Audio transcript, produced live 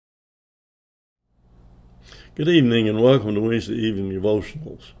Good evening and welcome to Wednesday Evening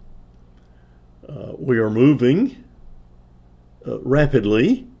Devotionals. We are moving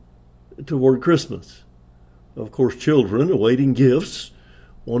rapidly toward Christmas. Of course, children awaiting gifts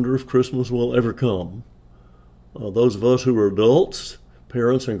wonder if Christmas will ever come. Those of us who are adults,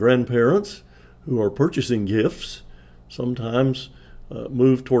 parents and grandparents who are purchasing gifts sometimes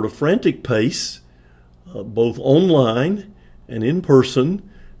move toward a frantic pace, both online and in person,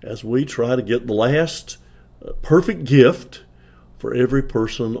 as we try to get the last perfect gift for every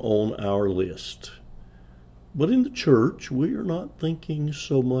person on our list. But in the church, we are not thinking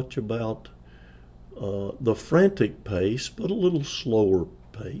so much about the frantic pace, but a little slower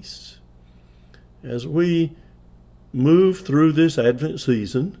pace. As we move through this Advent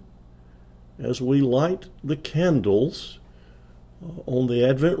season, as we light the candles on the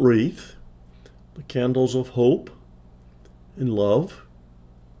Advent wreath, the candles of hope and love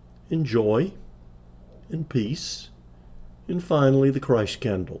and joy and peace, and finally the Christ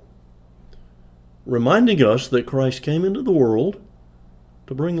candle, reminding us that Christ came into the world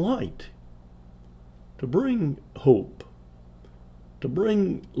to bring light, to bring hope, to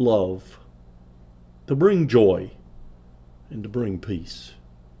bring love, to bring joy, and to bring peace.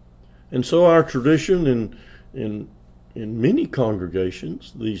 And so our tradition in many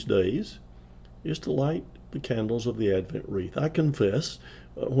congregations these days is to light the candles of the Advent wreath. I confess,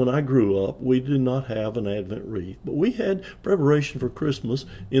 when I grew up, we did not have an Advent wreath, but we had preparation for Christmas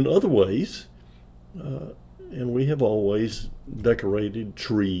in other ways, and we have always decorated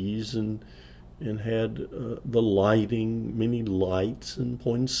trees and had the lighting, many lights and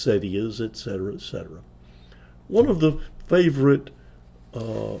poinsettias, etc., etc. One of the favorite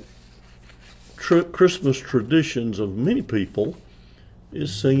Christmas traditions of many people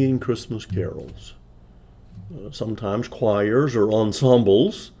is singing Christmas carols. Sometimes choirs or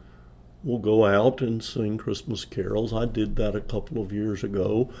ensembles will go out and sing Christmas carols. I did that a couple of years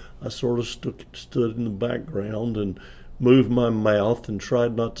ago. I sort of stood in the background and moved my mouth and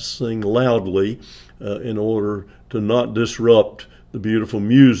tried not to sing loudly in order to not disrupt the beautiful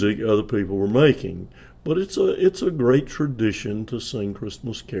music other people were making. But it's a great tradition to sing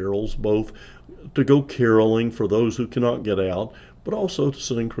Christmas carols, both to go caroling for those who cannot get out, but also to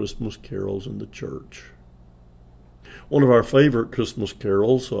sing Christmas carols in the church. One of our favorite Christmas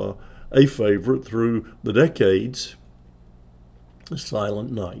carols, a favorite through the decades, is Silent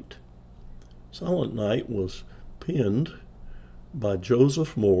Night. Silent Night was penned by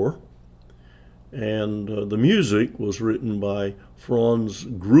Joseph Moore, and the music was written by Franz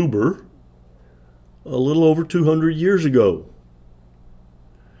Gruber a little over 200 years ago.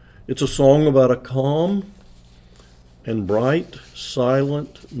 It's a song about a calm and bright,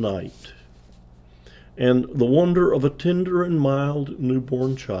 silent night, and the wonder of a tender and mild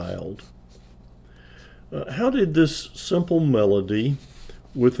newborn child. How did this simple melody,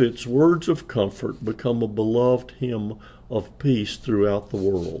 with its words of comfort, become a beloved hymn of peace throughout the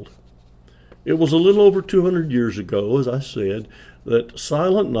world? It was a little over 200 years ago, as I said, that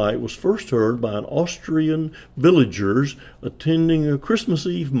Silent Night was first heard by an Austrian villagers attending a Christmas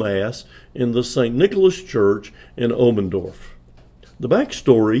Eve Mass in the St. Nicholas Church in Oberndorf. The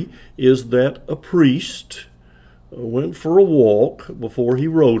backstory is that a priest went for a walk before he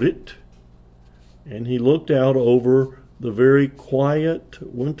wrote it, and he looked out over the very quiet,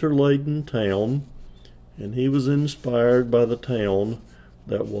 winter-laden town, and he was inspired by the town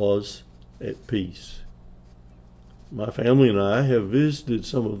that was at peace. My family and I have visited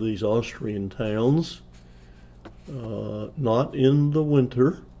some of these Austrian towns, not in the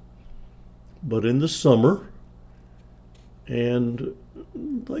winter, but in the summer, and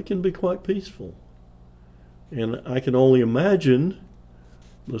they can be quite peaceful. And I can only imagine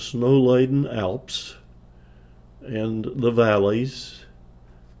the snow-laden Alps and the valleys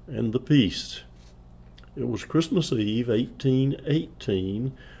and the peace. It was Christmas Eve,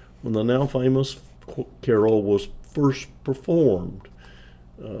 1818, when the now famous carol was first performed.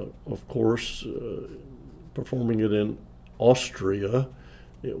 Of course, performing it in Austria,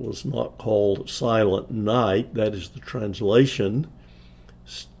 it was not called Silent Night. That is the translation.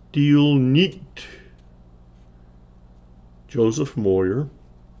 Stille Nacht. Joseph Moore,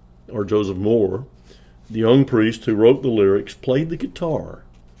 the young priest who wrote the lyrics, played the guitar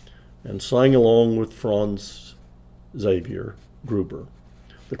and sang along with Franz Xavier Gruber,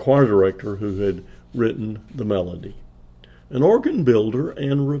 the choir director who had written the melody. An organ builder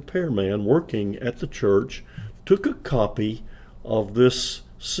and repairman working at the church took a copy of this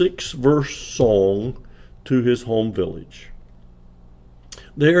 6-verse song to his home village.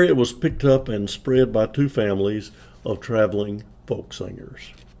 There it was picked up and spread by two families of traveling folk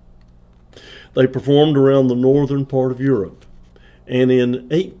singers. They performed around the northern part of Europe. And in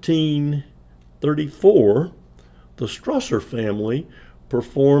 1834, the Strasser family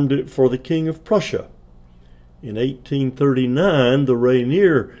performed it for the King of Prussia. In 1839, the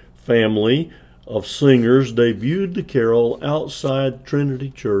Rainier family of singers debuted the carol outside Trinity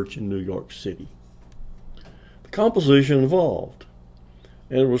Church in New York City. The composition evolved,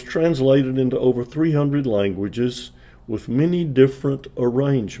 and it was translated into over 300 languages with many different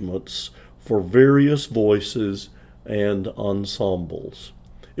arrangements for various voices and ensembles.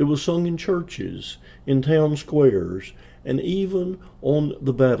 It was sung in churches, in town squares, and even on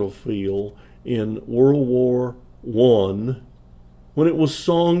the battlefield in World War I, when it was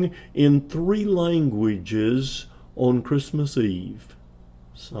sung in 3 languages on Christmas Eve.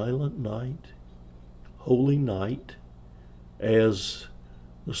 Silent Night, Holy Night, as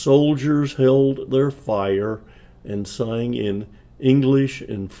the soldiers held their fire and sang in English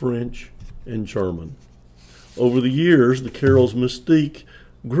and French and German. Over the years, the carol's mystique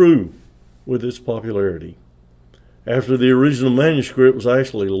grew with its popularity. After the original manuscript was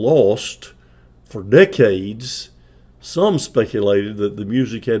actually lost for decades, some speculated that the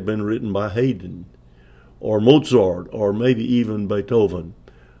music had been written by Haydn or Mozart or maybe even Beethoven.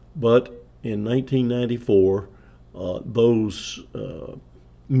 But in 1994, those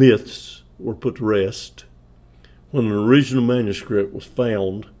myths were put to rest when an original manuscript was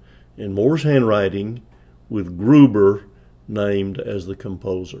found in Moore's handwriting with Gruber named as the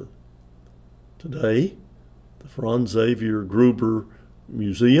composer. Today, the Franz Xaver Gruber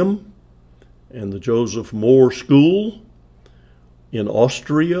Museum and the Joseph Moore School in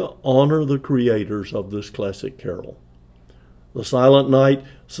Austria honor the creators of this classic carol. The Silent Night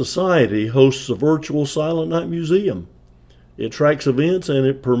Society hosts a virtual Silent Night Museum. It tracks events and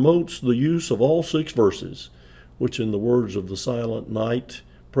it promotes the use of all 6 verses, which in the words of the Silent Night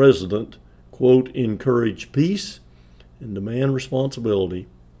president, quote, encourage peace and demand responsibility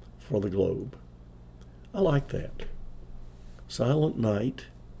for the globe. I like that. Silent Night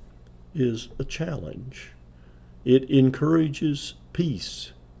is a challenge. It encourages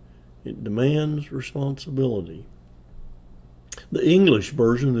peace. It demands responsibility. The English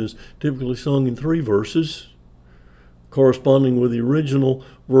version is typically sung in 3 verses, corresponding with the original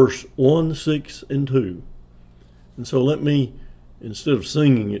verse 1, 6, and 2. And so let me, instead of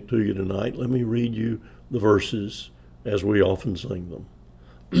singing it to you tonight, let me read you the verses as we often sing them.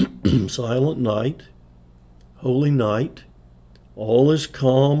 Silent night, holy night, all is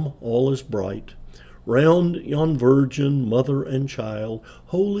calm, all is bright. Round yon virgin, mother and child,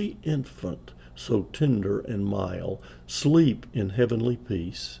 holy infant, so tender and mild, sleep in heavenly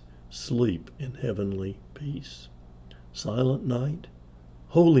peace, sleep in heavenly peace. Silent night,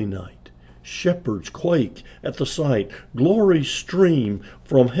 holy night, shepherds quake at the sight, glory stream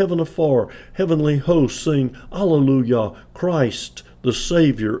from heaven afar, heavenly hosts sing, Alleluia, Christ the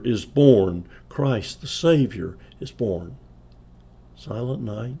Savior is born, Christ the Savior is born. Silent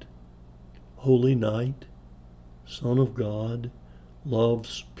night, holy night, Son of God,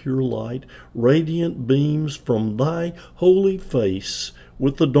 love's pure light, radiant beams from thy holy face,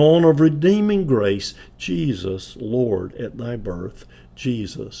 with the dawn of redeeming grace, Jesus, Lord, at thy birth,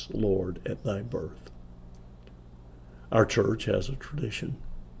 Jesus, Lord, at thy birth. Our church has a tradition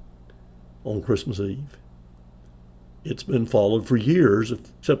on Christmas Eve. It's been followed for years,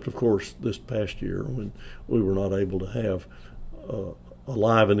 except, of course, this past year when we were not able to have a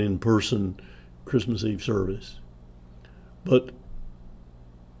live and in-person Christmas Eve service. But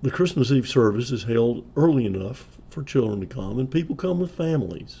the Christmas Eve service is held early enough for children to come, and people come with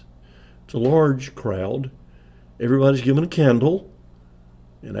families. It's a large crowd. Everybody's given a candle,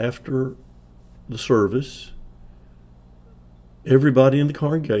 and after the service, everybody in the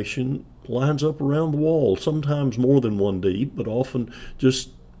congregation lines up around the wall, sometimes more than one deep, but often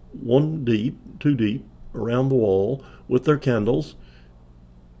just one deep, 2 deep, around the wall with their candles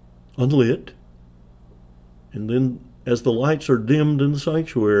unlit. And then as the lights are dimmed in the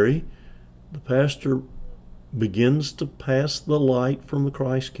sanctuary, the pastor begins to pass the light from the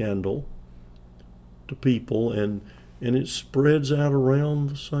Christ candle to people, and it spreads out around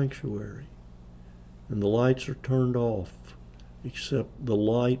the sanctuary. And the lights are turned off, except the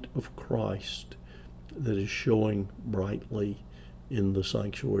light of Christ that is showing brightly in the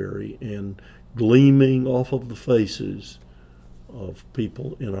sanctuary and gleaming off of the faces of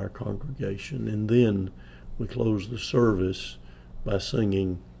people in our congregation. And then we close the service by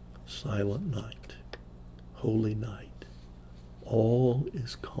singing Silent Night, Holy Night. All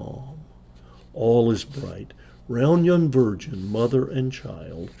is calm, all is bright. Round yon virgin, mother and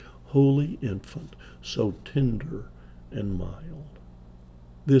child, holy infant, so tender and mild.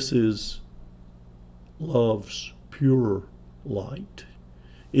 This is loves pure light.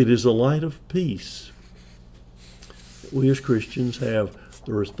 It is a light of peace. We as Christians have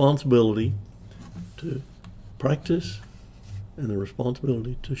the responsibility to practice and the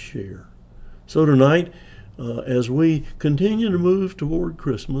responsibility to share. So tonight, as we continue to move toward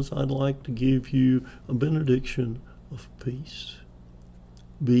Christmas, I'd like to give you a benediction of peace.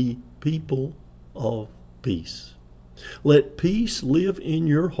 Be people of peace. Let peace live in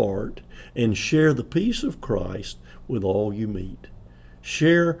your heart and share the peace of Christ with all you meet.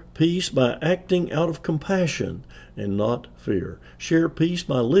 Share peace by acting out of compassion and not fear. Share peace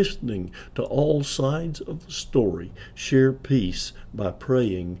by listening to all sides of the story. Share peace by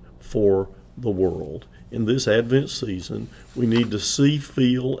praying for the world. In this Advent season, we need to see,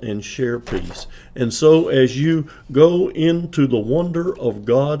 feel, and share peace. And so as you go into the wonder of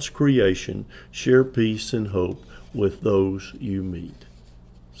God's creation, share peace and hope with those you meet.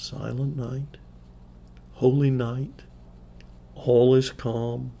 Silent night, holy night, all is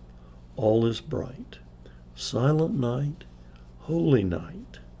calm, all is bright. Silent night, holy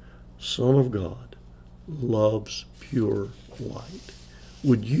night, Son of God loves pure light.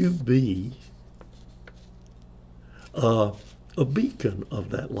 Would you be a beacon of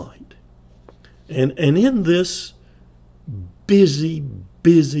that light? And in this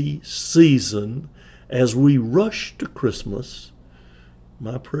busy season, as we rush to Christmas,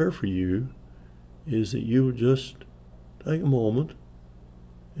 my prayer for you is that you would just take a moment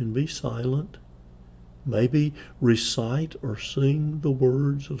and be silent. Maybe recite or sing the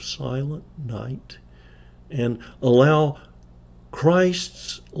words of Silent Night and allow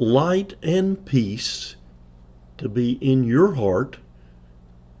Christ's light and peace to be in your heart,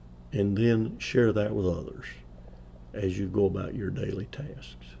 and then share that with others as you go about your daily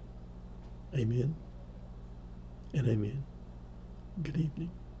tasks. Amen and amen. Good evening.